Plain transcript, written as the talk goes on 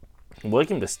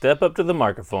Welcome to Step Up to the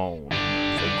Microphone.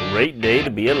 It's a great day to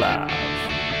be alive.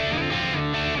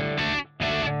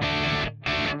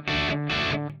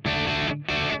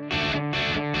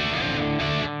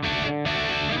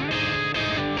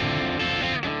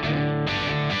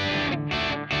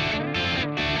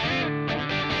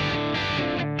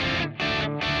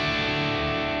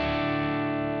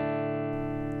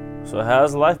 So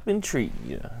how's life been treating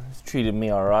you? It's treated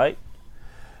me alright.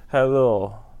 Had a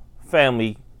little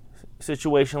family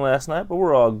situation last night, but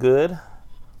we're all good.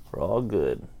 We're all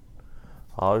good.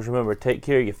 Always remember, take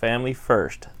care of your family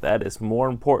first. That is more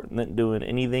important than doing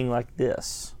anything like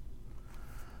this.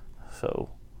 So,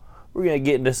 we're going to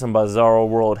get into some Bizarro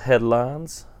World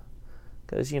headlines.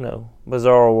 Because,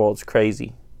 Bizarro World's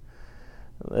crazy.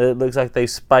 It looks like they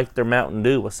spiked their Mountain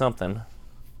Dew with something.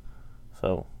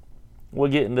 So, we'll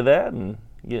get into that and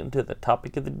get into the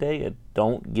topic of the day,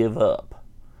 don't give up.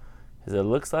 Because it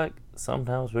looks like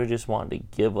sometimes we're just wanting to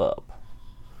give up.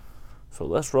 So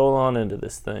let's roll on into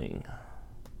this thing.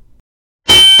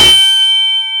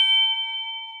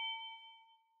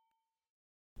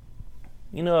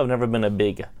 I've never been a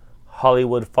big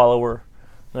Hollywood follower.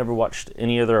 Never watched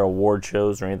any of their award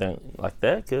shows or anything like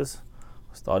that because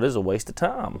I thought it was a waste of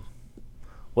time.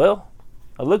 Well,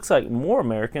 it looks like more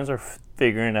Americans are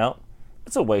figuring out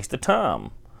it's a waste of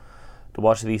time to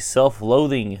watch these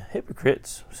self-loathing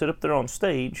hypocrites sit up there on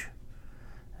stage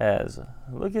as,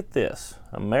 look at this,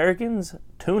 Americans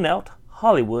tune out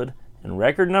Hollywood in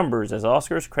record numbers as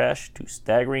Oscars crash to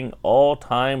staggering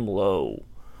all-time low.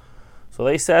 So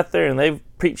they sat there and they've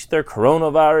preached their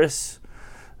coronavirus,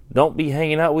 don't be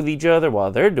hanging out with each other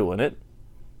while they're doing it.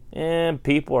 And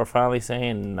people are finally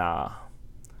saying, nah,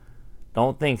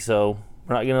 don't think so.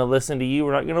 We're not going to listen to you.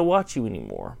 We're not going to watch you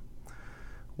anymore.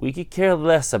 We could care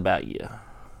less about you.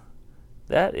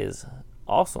 That is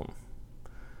awesome.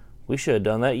 We should have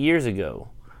done that years ago.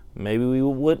 Maybe we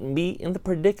wouldn't be in the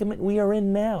predicament we are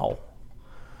in now.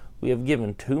 We have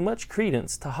given too much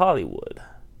credence to Hollywood.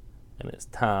 And it's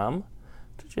time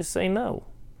to just say no.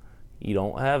 You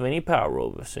don't have any power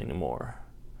over us anymore.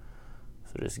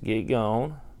 So just get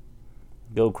going.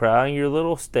 Go cry on your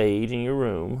little stage in your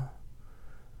room,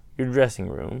 your dressing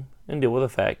room, and deal with the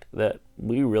fact that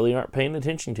we really aren't paying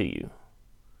attention to you.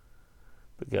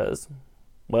 Because,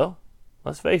 well,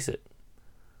 let's face it,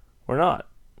 we're not.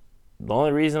 The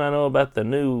only reason I know about the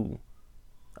new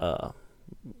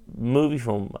movie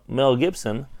from Mel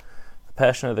Gibson, The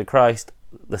Passion of the Christ,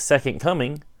 The Second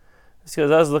Coming, is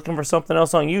because I was looking for something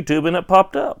else on YouTube and it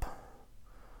popped up.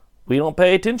 We don't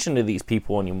pay attention to these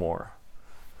people anymore.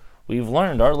 We've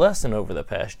learned our lesson over the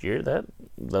past year that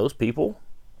those people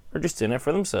are just in it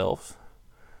for themselves.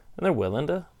 And they're willing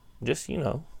to just,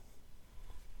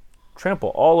 trample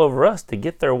all over us to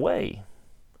get their way.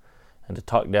 And to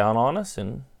talk down on us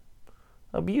and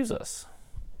abuse us.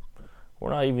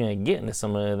 We're not even going to get into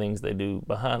some of the things they do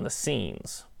behind the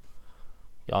scenes.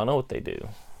 Y'all know what they do.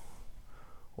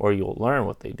 Or you'll learn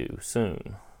what they do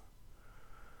soon.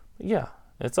 But yeah,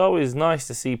 it's always nice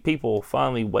to see people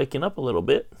finally waking up a little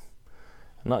bit.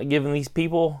 And not giving these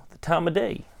people the time of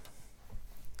day.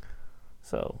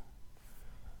 So,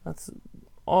 that's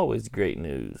always great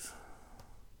news.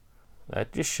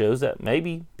 That just shows that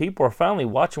maybe people are finally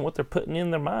watching what they're putting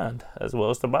in their mind as well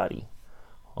as their body.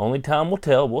 Only time will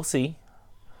tell, we'll see.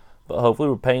 But hopefully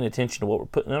we're paying attention to what we're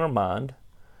putting in our mind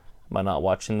by not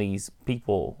watching these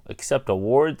people accept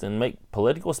awards and make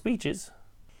political speeches.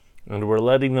 And we're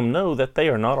letting them know that they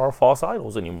are not our false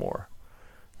idols anymore.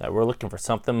 That we're looking for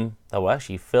something that will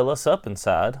actually fill us up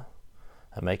inside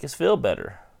and make us feel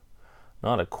better.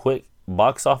 Not a quick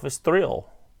box office thrill.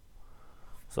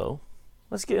 So,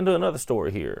 let's get into another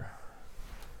story here.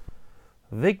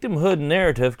 Victimhood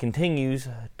narrative continues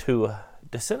to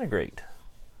disintegrate.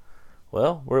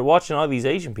 Well, we're watching all these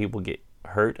Asian people get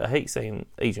hurt. I hate saying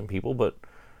Asian people, but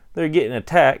they're getting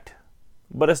attacked.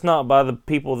 But it's not by the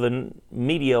people the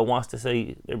media wants to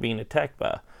say they're being attacked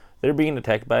by. They're being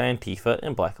attacked by Antifa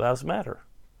and Black Lives Matter.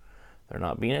 They're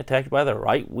not being attacked by the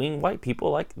right-wing white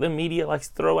people like the media likes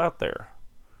to throw out there.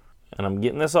 And I'm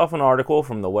getting this off an article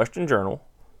from the Western Journal.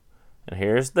 And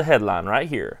here's the headline right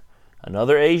here.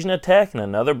 Another Asian attack and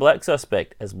another black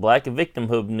suspect as black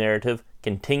victimhood narrative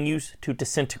continues to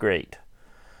disintegrate.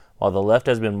 While the left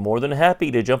has been more than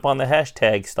happy to jump on the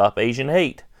hashtag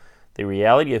 #StopAsianHate, the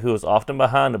reality of who is often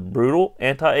behind brutal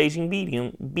anti-Asian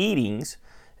beatings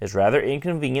is rather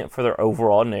inconvenient for their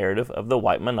overall narrative of the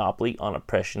white monopoly on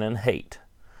oppression and hate.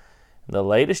 The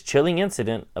latest chilling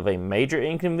incident of a major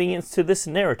inconvenience to this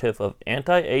narrative of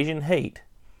anti-Asian hate,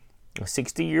 a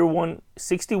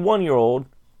 61-year-old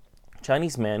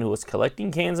Chinese man who was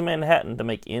collecting cans in Manhattan to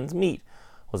make ends meet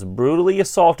was brutally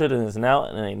assaulted and is now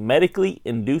in a medically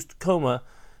induced coma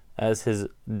as his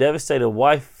devastated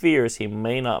wife fears he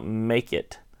may not make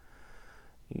it.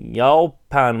 Yao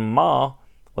Pan Ma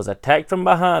was attacked from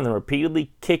behind and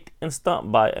repeatedly kicked and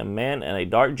stomped by a man in a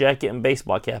dark jacket and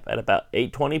baseball cap at about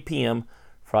 8:20 p.m.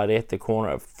 Friday at the corner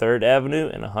of 3rd Avenue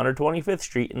and 125th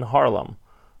Street in Harlem,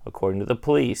 according to the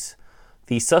police.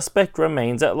 The suspect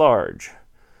remains at large.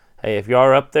 Hey, if y'all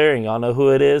are up there and y'all know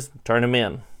who it is, turn him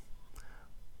in.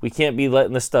 We can't be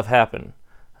letting this stuff happen.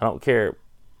 I don't care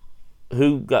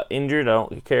who got injured. I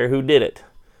don't care who did it.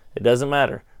 It doesn't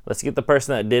matter. Let's get the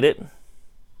person that did it.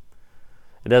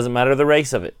 It doesn't matter the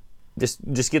race of it.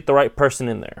 Just get the right person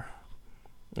in there.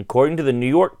 According to the New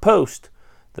York Post,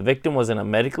 the victim was in a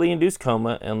medically induced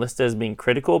coma and listed as being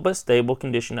critical but stable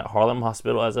condition at Harlem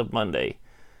Hospital as of Monday.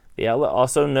 The outlet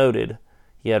also noted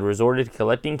he had resorted to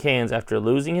collecting cans after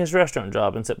losing his restaurant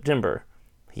job in September.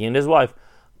 He and his wife,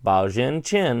 Bao Zhen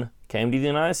Chen, came to the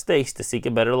United States to seek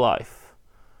a better life.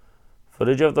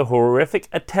 Footage of the horrific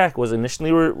attack was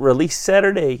initially released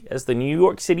Saturday as the New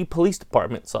York City Police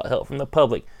Department sought help from the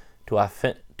public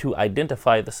to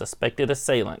identify the suspected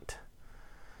assailant.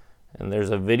 And there's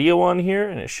a video on here,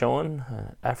 and it's showing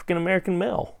an African-American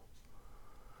male.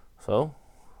 So,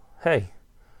 hey,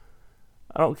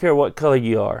 I don't care what color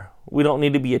you are. We don't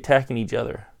need to be attacking each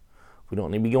other. We don't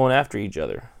need to be going after each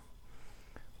other.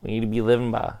 We need to be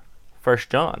living by 1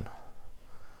 John.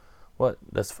 What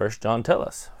does 1 John tell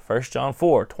us? 1 John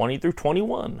 4:20 through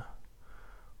 21.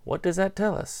 What does that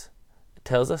tell us? It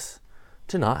tells us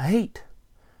to not hate,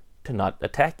 to not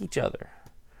attack each other.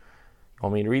 You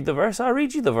want me to read the verse? I'll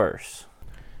read you the verse.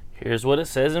 Here's what it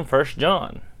says in 1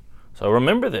 John. So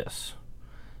remember this.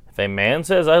 If a man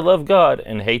says, I love God,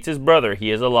 and hates his brother,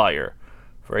 he is a liar.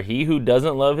 For he who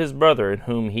doesn't love his brother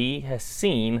whom he has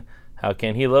seen, how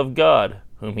can he love God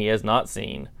whom he has not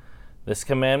seen? This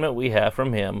commandment we have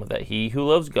from him, that he who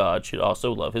loves God should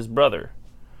also love his brother.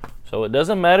 So it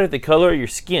doesn't matter the color of your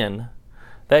skin.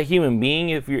 That human being,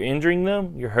 if you're injuring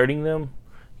them, you're hurting them,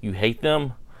 you hate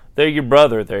them, they're your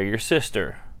brother, they're your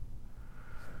sister.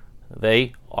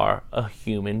 They are a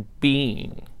human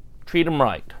being. Treat them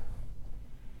right.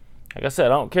 Like I said, I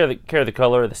don't care the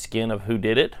color of the skin of who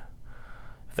did it.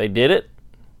 If they did it,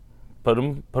 put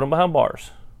them behind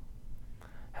bars.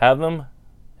 Have them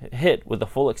hit with the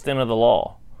full extent of the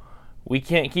law. We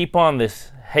can't keep on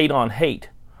this hate on hate,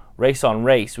 race on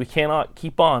race. We cannot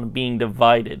keep on being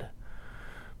divided,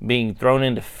 being thrown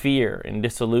into fear and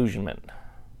disillusionment.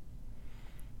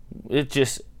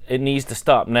 It needs to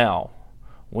stop now.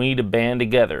 We need to band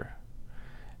together.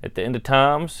 At the end of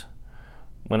times,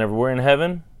 whenever we're in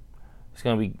heaven, it's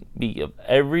going to be of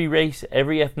every race,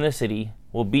 every ethnicity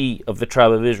will be of the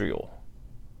tribe of Israel.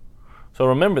 So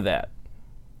remember that.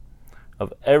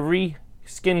 Of every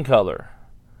skin color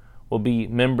will be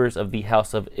members of the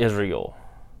house of Israel.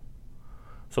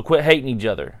 So quit hating each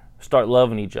other. Start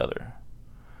loving each other.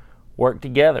 Work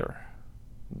together.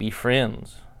 Be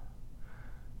friends.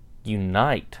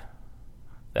 Unite.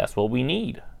 That's what we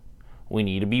need. We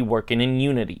need to be working in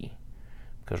unity.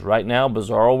 Because right now,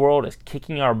 Bizarro World is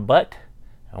kicking our butt,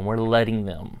 and we're letting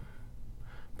them.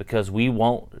 Because we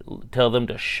won't tell them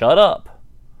to shut up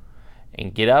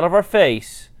and get out of our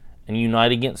face and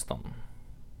unite against them.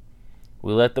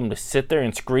 We let them to sit there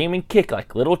and scream and kick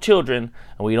like little children,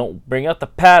 and we don't bring out the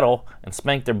paddle and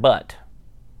spank their butt.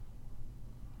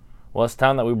 Well, it's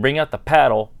time that we bring out the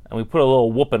paddle and we put a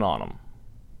little whooping on them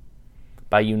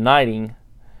by uniting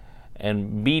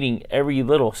and beating every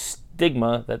little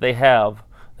stigma that they have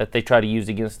that they try to use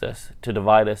against us to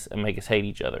divide us and make us hate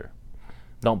each other.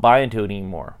 Don't buy into it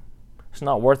anymore. It's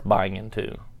not worth buying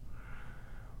into.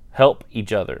 Help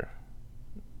each other.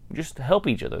 Just help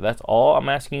each other. That's all I'm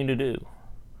asking you to do.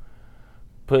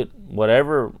 Put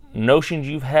whatever notions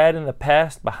you've had in the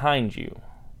past behind you.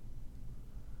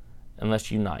 And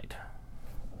let's unite.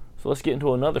 So let's get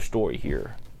into another story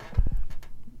here.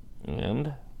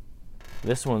 And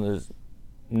this one is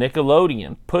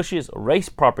Nickelodeon pushes race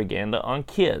propaganda on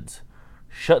kids.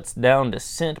 Shuts down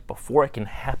dissent before it can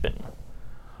happen.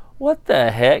 What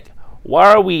the heck?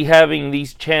 Why are we having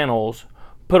these channels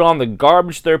put on the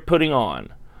garbage they're putting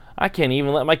on? I can't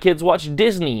even let my kids watch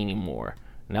Disney anymore.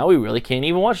 Now we really can't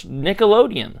even watch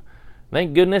Nickelodeon.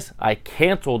 Thank goodness I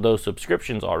canceled those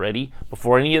subscriptions already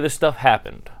before any of this stuff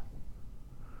happened.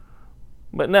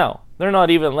 But no, they're not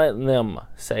even letting them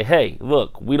say, hey,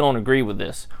 look, we don't agree with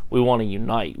this. We want to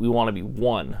unite. We want to be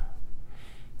one.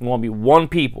 We want to be one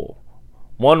people.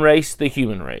 One race, the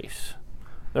human race.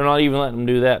 They're not even letting them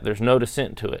do that. There's no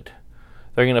dissent to it.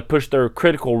 They're going to push their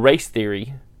critical race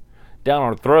theory down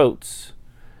our throats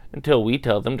until we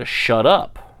tell them to shut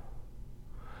up.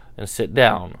 and sit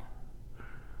down.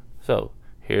 So,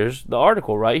 here's the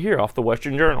article right here off the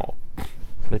Western Journal.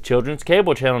 The children's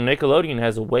cable channel Nickelodeon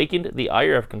has awakened the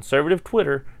ire of conservative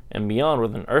Twitter and beyond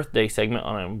with an Earth Day segment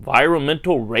on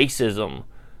environmental racism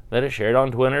that it shared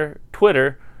on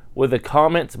Twitter with the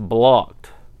comments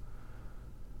blocked.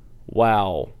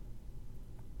 Wow.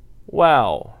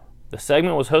 The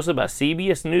segment was hosted by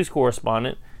CBS News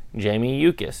correspondent Jamie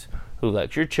Yuccas, who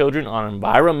lectured children on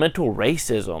environmental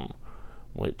racism,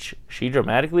 which she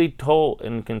dramatically told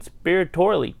and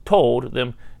conspiratorially told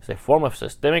them is a form of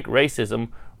systemic racism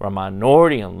where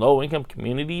minority and low-income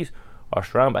communities are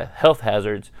surrounded by health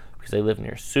hazards because they live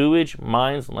near sewage,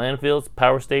 mines, landfills,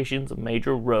 power stations, and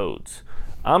major roads.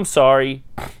 I'm sorry,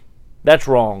 that's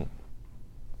wrong.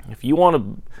 If you want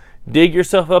to dig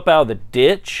yourself up out of the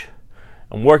ditch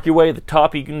and work your way to the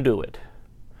top, you can do it.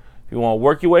 If you want to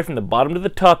work your way from the bottom to the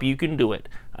top, you can do it.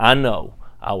 I know.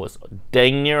 I was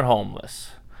dang near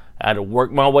homeless. I had to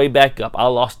work my way back up. I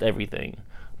lost everything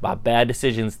by bad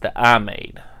decisions that I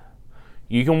made.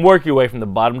 You can work your way from the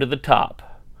bottom to the top.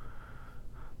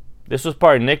 This was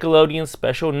part of Nickelodeon's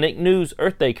special Nick News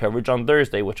Earth Day coverage on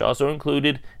Thursday, which also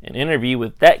included an interview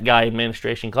with that guy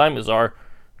administration climate czar,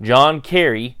 John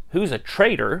Kerry, who's a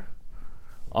traitor,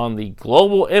 on the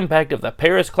global impact of the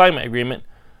Paris Climate Agreement,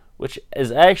 which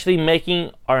is actually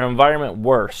making our environment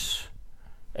worse.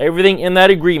 Everything in that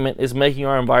agreement is making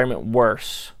our environment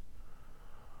worse.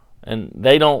 And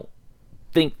they don't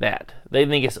think that. They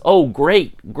think it's, oh,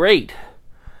 great.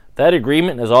 That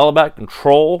agreement is all about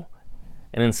control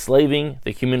and enslaving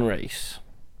the human race.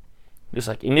 Just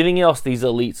like anything else these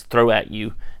elites throw at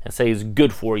you and say is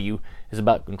good for you is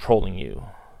about controlling you.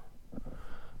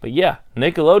 But yeah,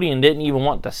 Nickelodeon didn't even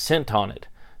want dissent on it.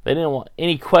 They didn't want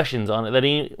any questions on it. They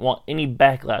didn't want any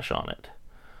backlash on it.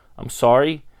 I'm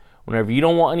sorry. Whenever you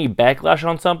don't want any backlash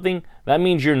on something, that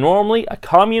means you're normally a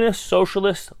communist,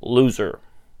 socialist loser.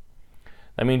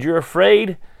 That means you're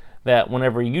afraid that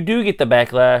whenever you do get the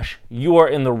backlash, you are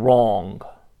in the wrong.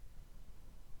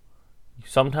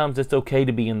 Sometimes it's okay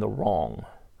to be in the wrong.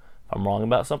 If I'm wrong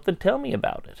about something, tell me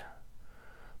about it.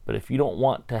 But if you don't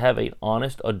want to have an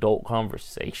honest adult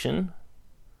conversation,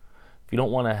 if you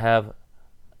don't want to have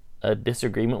a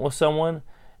disagreement with someone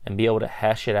and be able to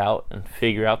hash it out and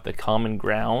figure out the common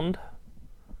ground,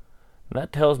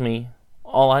 that tells me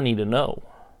all I need to know.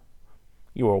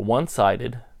 You are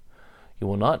one-sided. You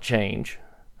will not change.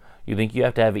 You think you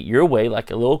have to have it your way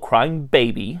like a little crying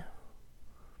baby.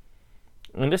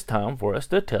 And it's time for us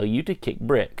to tell you to kick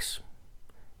bricks.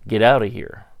 Get out of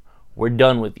here. We're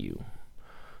done with you.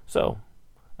 So,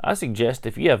 I suggest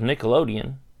if you have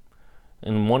Nickelodeon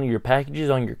in one of your packages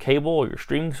on your cable or your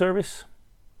streaming service,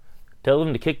 tell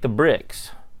them to kick the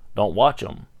bricks. Don't watch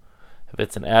them. If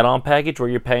it's an add-on package where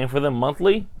you're paying for them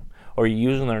monthly, or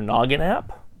you're using their Noggin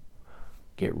app,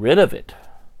 get rid of it.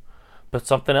 Put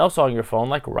something else on your phone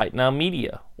like Right Now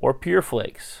Media or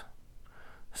PureFlix.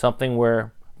 Something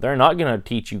where they're not going to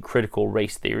teach you critical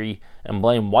race theory and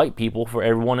blame white people for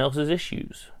everyone else's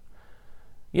issues.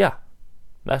 Yeah,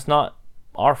 that's not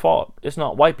our fault. It's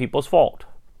not white people's fault.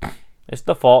 It's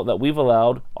the fault that we've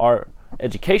allowed our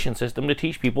education system to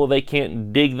teach people they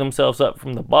can't dig themselves up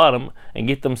from the bottom and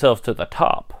get themselves to the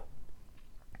top.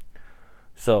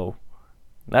 So,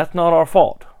 that's not our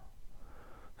fault.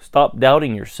 Stop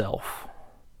doubting yourself.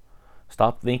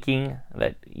 Stop thinking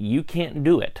that you can't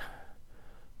do it.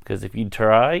 Because if you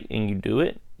try and you do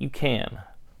it, you can.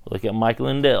 Look at Mike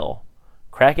Lindell.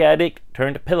 Crack addict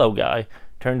turned pillow guy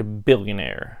turned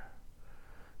billionaire.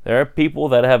 There are people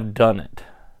that have done it.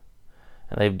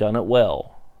 And they've done it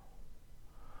well.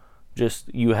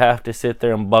 Just, you have to sit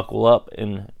there and buckle up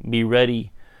and be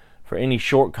ready for any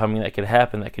shortcoming that could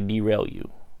happen that could derail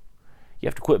you. You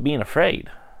have to quit being afraid.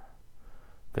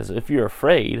 Because if you're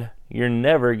afraid, you're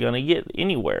never going to get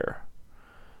anywhere.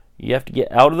 You have to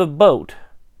get out of the boat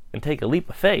and take a leap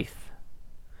of faith.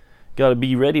 You got to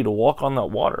be ready to walk on that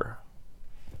water.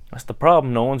 That's the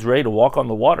problem. No one's ready to walk on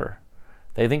the water.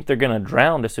 They think they're going to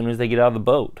drown as soon as they get out of the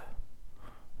boat.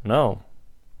 No.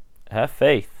 Have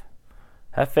faith.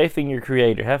 Have faith in your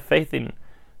Creator. Have faith in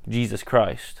Jesus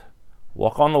Christ.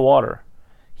 Walk on the water.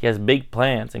 He has big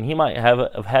plans, and He might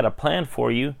have had a plan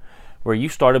for you where you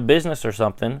start a business or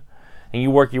something, and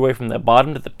you work your way from the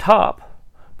bottom to the top,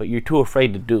 but you're too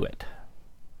afraid to do it.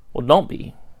 Well, don't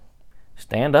be.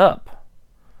 Stand up.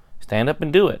 Stand up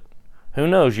and do it. Who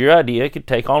knows, your idea could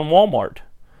take on Walmart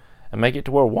and make it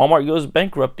to where Walmart goes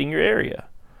bankrupt in your area,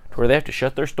 to where they have to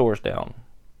shut their stores down.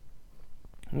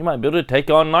 You might be able to take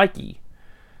on Nike,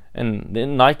 and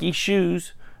then Nike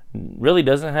shoes really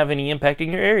doesn't have any impact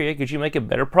in your area because you make a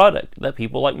better product that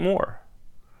people like more.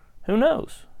 Who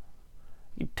knows?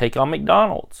 You take on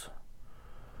McDonald's.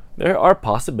 There are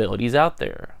possibilities out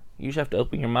there. You just have to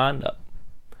open your mind up.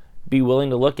 Be willing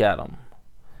to look at them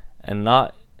and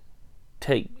not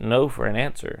take no for an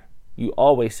answer. You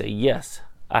always say, yes,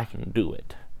 I can do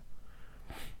it.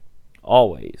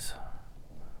 Always.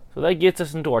 So that gets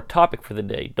us into our topic for the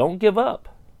day. Don't give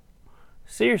up.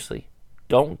 Seriously,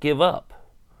 don't give up.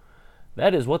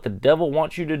 That is what the devil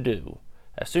wants you to do.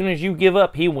 As soon as you give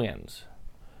up, he wins.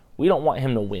 We don't want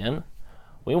him to win.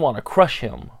 We want to crush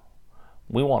him.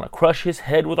 We want to crush his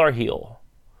head with our heel.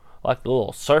 Like the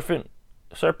little serpent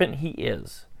he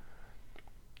is.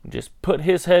 Just put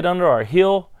his head under our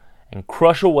heel and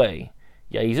crush away.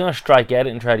 Yeah, he's going to strike at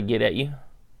it and try to get at you.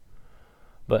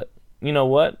 But you know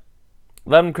what?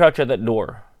 Let him crouch at that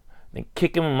door. Then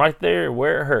kick him right there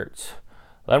where it hurts.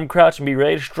 Let him crouch and be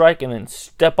ready to strike and then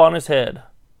step on his head.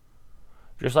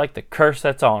 Just like the curse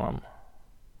that's on him.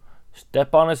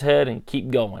 Step on his head and keep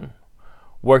going.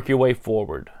 Work your way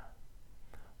forward.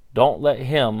 Don't let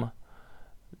him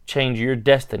change your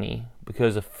destiny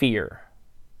because of fear.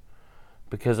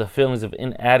 Because of feelings of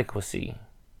inadequacy.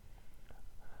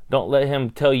 Don't let him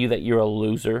tell you that you're a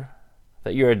loser.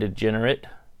 That you're a degenerate.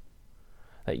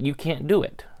 That you can't do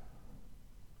it.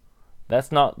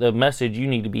 That's not the message you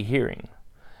need to be hearing.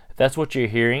 If that's what you're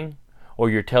hearing, or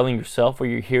you're telling yourself, or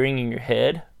you're hearing in your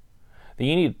head, then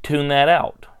you need to tune that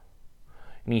out.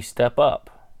 You need to step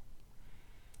up.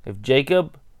 If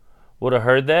Jacob would have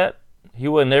heard that, he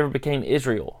would have never became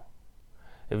Israel.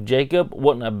 If Jacob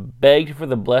wouldn't have begged for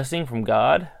the blessing from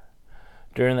God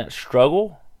during that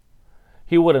struggle,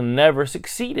 he would have never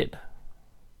succeeded.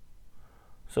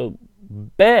 So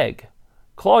beg.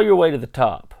 Claw your way to the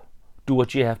top. Do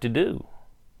what you have to do.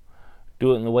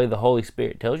 Do it in the way the Holy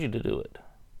Spirit tells you to do it.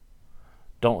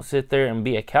 Don't sit there and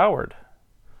be a coward.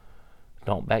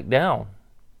 Don't back down.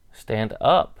 Stand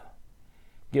up.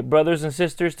 Get brothers and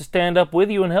sisters to stand up with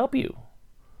you and help you.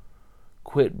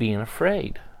 Quit being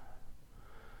afraid.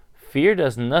 Fear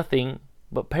does nothing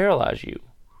but paralyze you.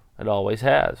 It always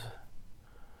has.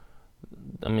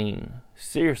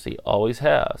 Seriously, always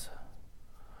has.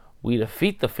 We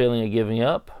defeat the feeling of giving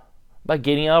up by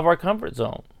getting out of our comfort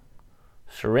zone.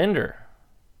 Surrender.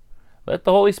 Let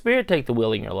the Holy Spirit take the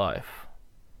wheel in your life.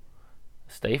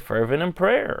 Stay fervent in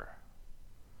prayer.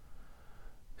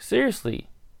 Seriously,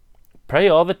 pray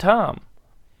all the time.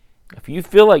 If you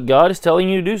feel like God is telling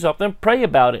you to do something, pray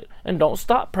about it. And don't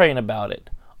stop praying about it.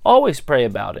 Always pray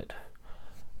about it.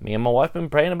 Me and my wife have been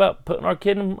praying about putting our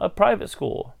kid in a private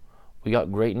school. We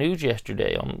got great news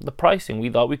yesterday on the pricing. We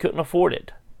thought we couldn't afford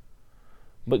it.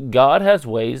 But God has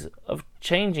ways of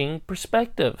changing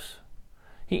perspectives.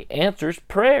 He answers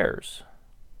prayers.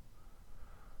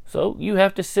 So you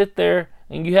have to sit there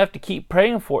and you have to keep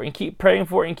praying for it and keep praying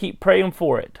for it and keep praying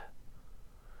for it.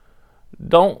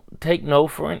 Don't take no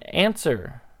for an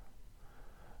answer.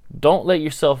 Don't let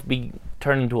yourself be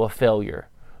turned into a failure.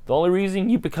 The only reason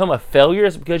you become a failure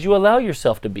is because you allow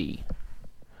yourself to be.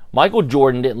 Michael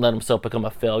Jordan didn't let himself become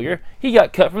a failure. He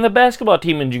got cut from the basketball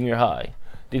team in junior high.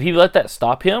 Did he let that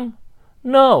stop him?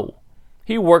 No.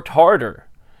 He worked harder.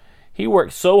 He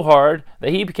worked so hard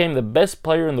that he became the best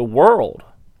player in the world.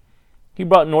 He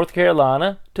brought North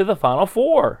Carolina to the Final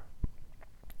Four.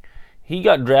 He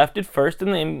got drafted first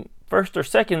or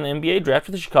second in the NBA draft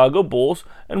with the Chicago Bulls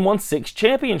and won 6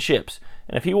 championships.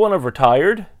 And if he wouldn't have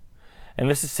retired, and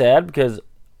this is sad because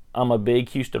I'm a big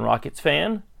Houston Rockets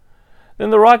fan, then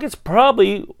the Rockets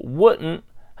probably wouldn't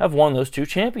have won those 2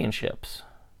 championships.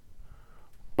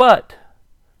 But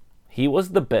he was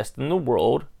the best in the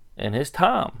world in his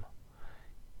time.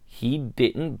 He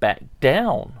didn't back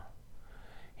down.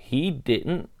 He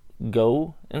didn't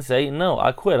go and say, no,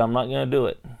 I quit. I'm not going to do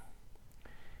it.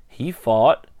 He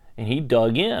fought and he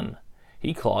dug in.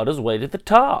 He clawed his way to the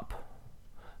top.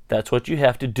 That's what you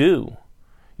have to do.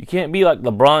 You can't be like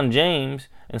LeBron James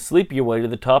and sleep your way to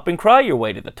the top and cry your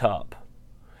way to the top.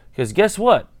 Because guess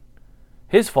what?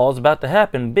 His fall is about to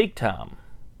happen big time.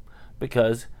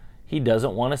 Because he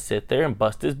doesn't want to sit there and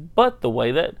bust his butt the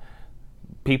way that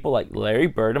people like Larry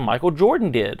Bird and Michael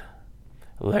Jordan did.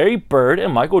 Larry Bird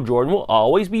and Michael Jordan will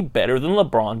always be better than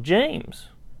LeBron James.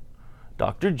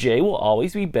 Dr. J will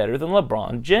always be better than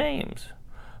LeBron James.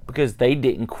 Because they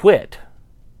didn't quit.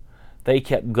 They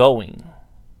kept going.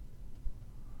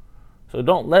 So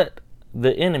don't let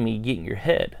the enemy get in your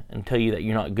head and tell you that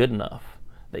you're not good enough.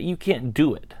 That you can't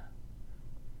do it.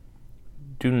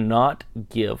 Do not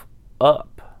give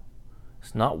up.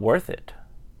 It's not worth it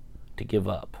to give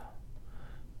up.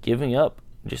 Giving up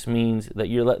just means that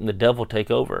you're letting the devil take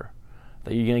over.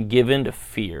 That you're going to give in to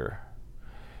fear.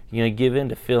 You're going to give in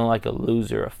to feeling like a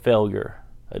loser, a failure,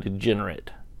 a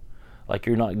degenerate. like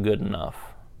you're not good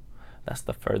enough. That's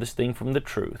the furthest thing from the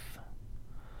truth.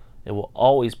 It will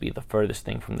always be the furthest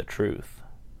thing from the truth.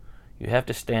 You have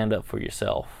to stand up for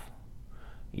yourself.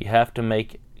 You have to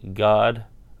make God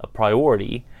a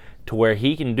priority to where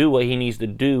He can do what He needs to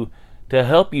do to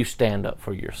help you stand up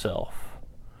for yourself.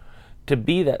 To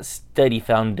be that steady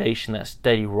foundation, that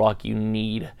steady rock you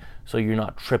need so you're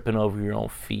not tripping over your own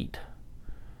feet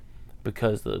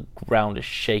because the ground is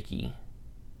shaky.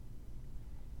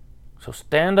 So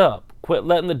stand up. Quit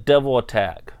letting the devil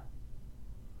attack.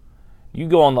 You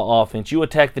go on the offense. You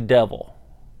attack the devil.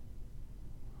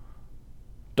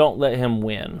 Don't let him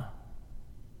win.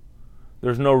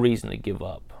 There's no reason to give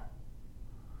up.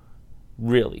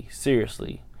 Really,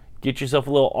 seriously. Get yourself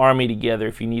a little army together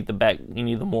if you need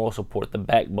the moral support, the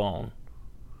backbone.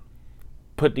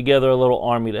 Put together a little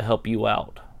army to help you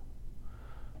out.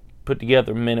 Put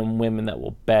together men and women that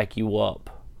will back you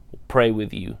up, will pray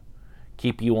with you,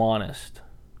 keep you honest,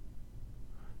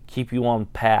 keep you on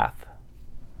path.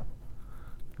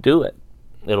 Do it.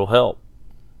 It'll help.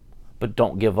 But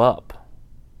don't give up.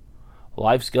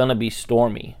 Life's gonna be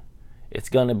stormy. It's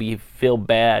gonna feel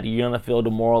bad. You're gonna feel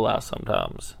demoralized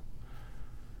sometimes.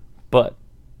 But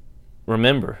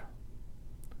remember,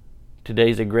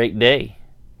 today's a great day.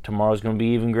 Tomorrow's gonna be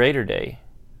an even greater day.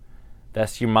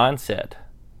 That's your mindset.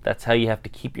 That's how you have to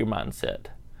keep your mindset.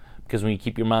 Because when you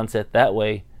keep your mindset that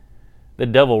way, the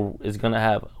devil is gonna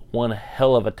have one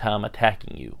hell of a time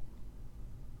attacking you.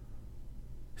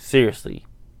 Seriously,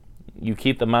 you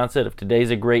keep the mindset of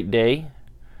today's a great day,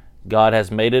 God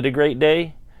has made it a great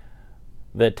day.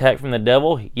 The attack from the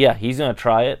devil, yeah, he's going to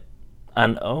try it. I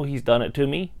know he's done it to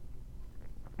me.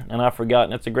 And I've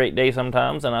forgotten it's a great day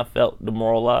sometimes, and I felt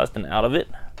demoralized and out of it.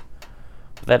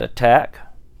 But that attack,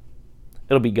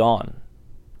 it'll be gone.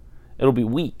 It'll be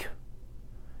weak.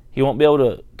 He won't be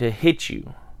able to hit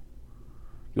you.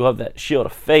 You'll have that shield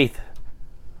of faith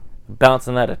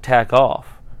bouncing that attack off.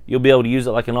 You'll be able to use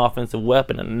it like an offensive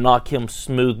weapon and knock him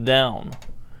smooth down.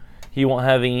 He won't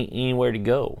have anywhere to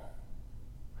go.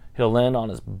 He'll land on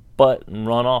his butt and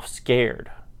run off scared.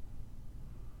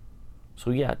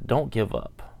 So yeah, don't give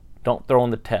up. Don't throw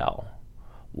in the towel.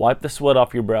 Wipe the sweat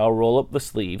off your brow, roll up the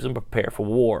sleeves, and prepare for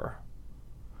war.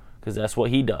 Because that's what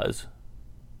he does.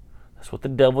 That's what the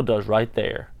devil does right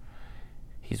there.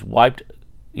 He's wiped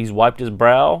his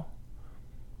brow,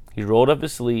 he's rolled up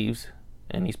his sleeves,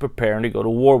 and he's preparing to go to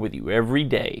war with you every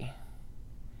day.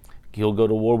 He'll go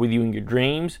to war with you in your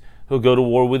dreams. He'll go to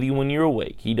war with you when you're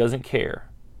awake. He doesn't care.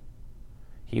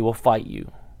 He will fight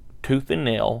you, tooth and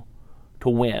nail, to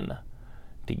win,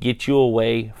 to get you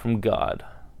away from God,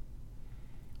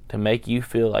 to make you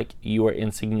feel like you are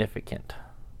insignificant.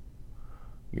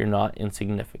 You're not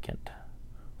insignificant.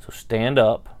 So stand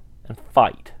up and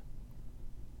fight.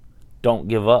 Don't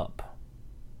give up.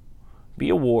 Be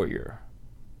a warrior.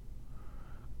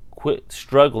 Quit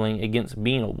struggling against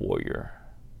being a warrior.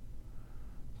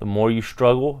 The more you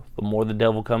struggle, the more the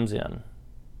devil comes in.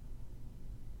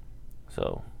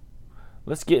 So,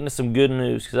 let's get into some good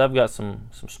news, because I've got some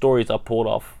stories I pulled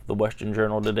off the Western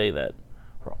Journal today that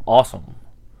are awesome.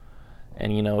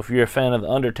 And, if you're a fan of The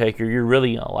Undertaker, you're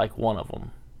really going to like one of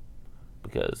them.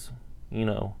 Because,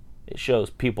 it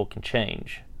shows people can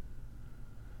change.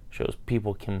 It shows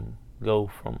people can go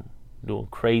from doing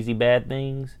crazy bad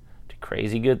things to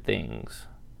crazy good things,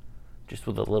 just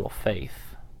with a little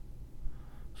faith.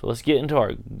 So let's get into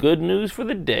our good news for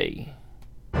the day.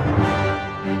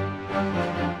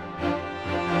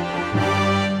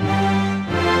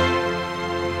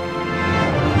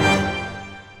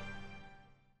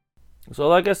 So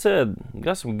like I said, we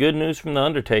got some good news from The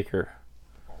Undertaker.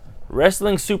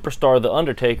 Wrestling superstar The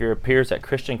Undertaker appears at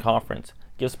Christian conference,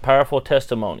 gives powerful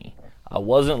testimony. I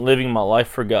wasn't living my life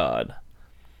for God.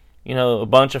 A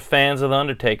bunch of fans of The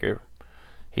Undertaker.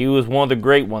 He was one of the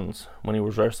great ones when he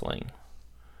was wrestling.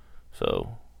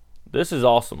 So, this is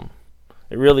awesome.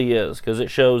 It really is, because it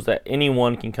shows that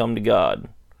anyone can come to God.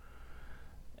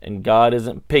 And God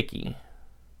isn't picky.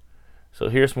 So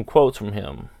here's some quotes from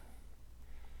him.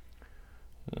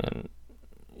 And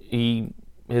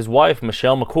his wife,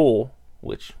 Michelle McCool,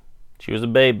 which she was a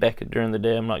babe back during the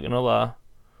day, I'm not going to lie,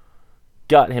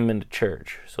 got him into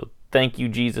church. So thank you,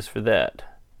 Jesus, for that.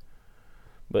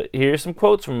 But here's some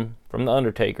quotes from The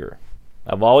Undertaker.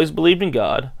 I've always believed in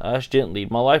God. I just didn't lead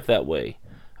my life that way.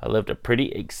 I lived a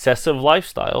pretty excessive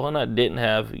lifestyle, and I didn't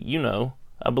have,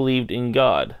 I believed in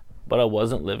God, but I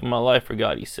wasn't living my life for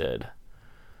God, he said.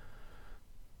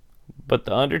 But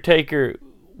The Undertaker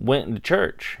went into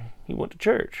church. He went to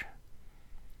church.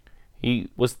 He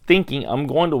was thinking, I'm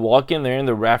going to walk in there and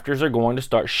the rafters are going to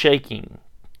start shaking.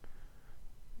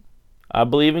 I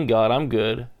believe in God, I'm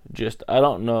good. Just, I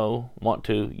don't want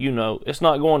to, it's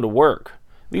not going to work.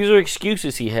 These are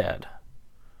excuses he had.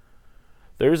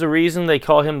 There's a reason they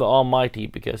call him the Almighty,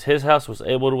 because his house was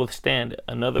able to withstand it.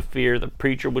 Another fear the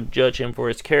preacher would judge him for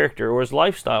his character or his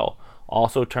lifestyle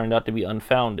also turned out to be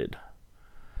unfounded.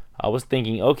 I was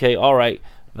thinking, okay, all right,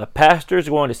 the pastor's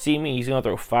going to see me, he's going to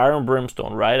throw fire and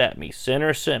brimstone right at me,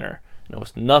 sinner, sinner. And it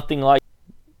was nothing like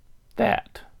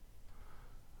that.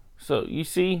 So, you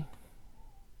see,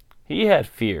 he had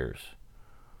fears,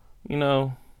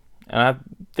 and I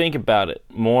think about it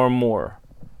more and more.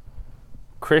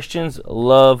 Christians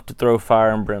love to throw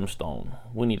fire and brimstone.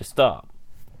 We need to stop.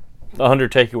 The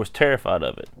Undertaker was terrified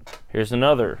of it. Here's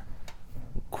another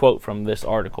quote from this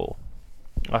article.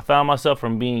 I found myself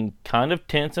from being kind of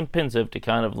tense and pensive to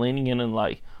kind of leaning in and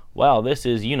like, wow, this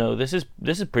is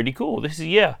pretty cool.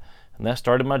 And that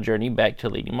started my journey back to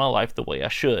leading my life the way I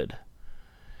should.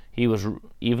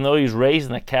 Even though he was raised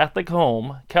in a Catholic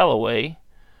home, Calloway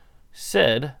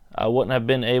said I wouldn't have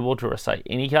been able to recite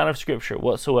any kind of scripture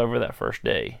whatsoever that first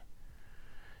day.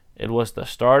 It was the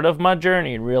start of my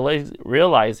journey in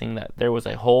realizing that there was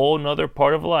a whole nother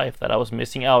part of life that I was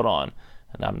missing out on.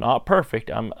 And I'm not perfect.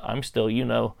 I'm still,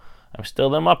 I'm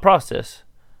still in my process.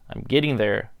 I'm getting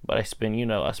there, but I spend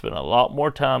a lot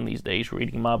more time these days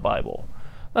reading my Bible.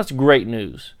 That's great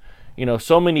news.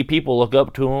 So many people look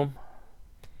up to him.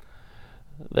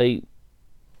 They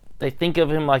think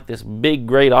of him like this big,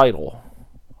 great idol.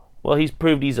 Well, he's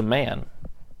proved he's a man.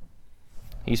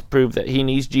 He's proved that he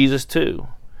needs Jesus too.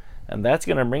 And that's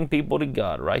going to bring people to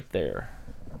God right there.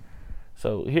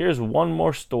 So here's one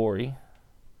more story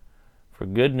for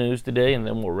good news today, and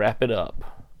then we'll wrap it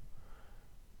up.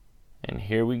 And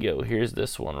here we go. Here's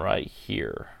this one right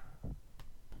here.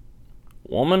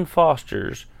 Woman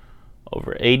fosters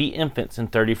over 80 infants in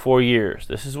 34 years.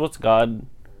 This is what's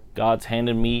God's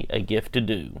handed me a gift to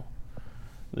do.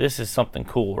 This is something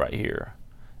cool right here.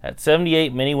 At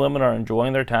 78, many women are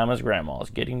enjoying their time as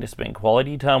grandmas, getting to spend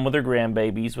quality time with their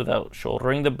grandbabies without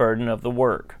shouldering the burden of the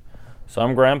work.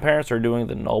 Some grandparents are doing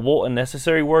the noble and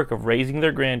necessary work of raising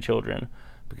their grandchildren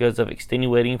because of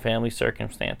extenuating family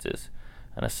circumstances.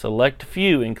 And a select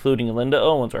few, including Linda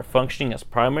Owens, are functioning as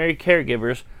primary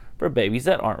caregivers for babies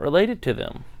that aren't related to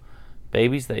them.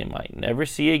 Babies they might never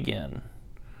see again.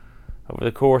 Over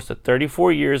the course of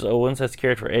 34 years, Owens has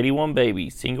cared for 81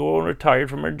 babies. Single and retired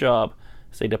from her job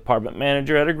as a department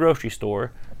manager at a grocery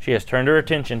store, she has turned her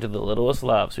attention to the littlest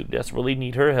lives who desperately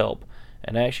need her help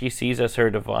and act she sees as her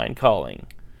divine calling.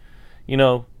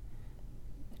 I'm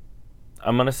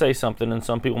going to say something and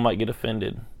some people might get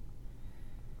offended.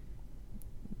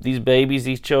 These babies,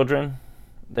 these children,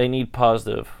 they need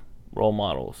positive role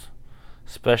models,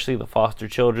 especially the foster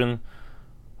children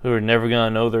who are never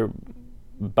going to know their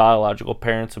biological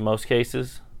parents in most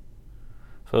cases.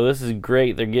 So this is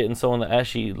great. They're getting someone that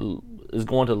actually is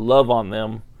going to love on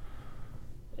them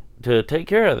to take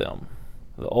care of them.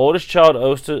 The oldest child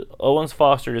Owens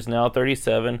fostered is now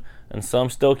 37, and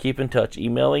some still keep in touch,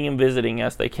 emailing and visiting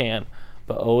as they can.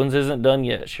 But Owens isn't done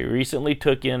yet. She recently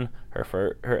took in her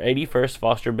 81st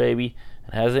foster baby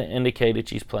and hasn't indicated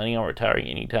she's planning on retiring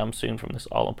anytime soon from this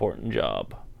all-important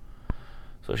job.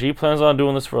 So she plans on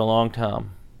doing this for a long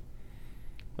time.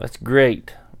 That's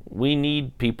great. We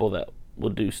need people that will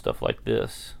do stuff like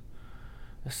this.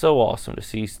 It's so awesome to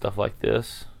see stuff like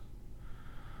this.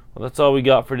 Well, that's all we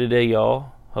got for today,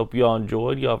 y'all. Hope y'all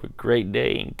enjoyed. Y'all have a great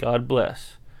day, and God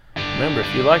bless. Remember,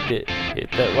 if you liked it,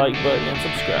 hit that like button and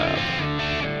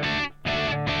subscribe.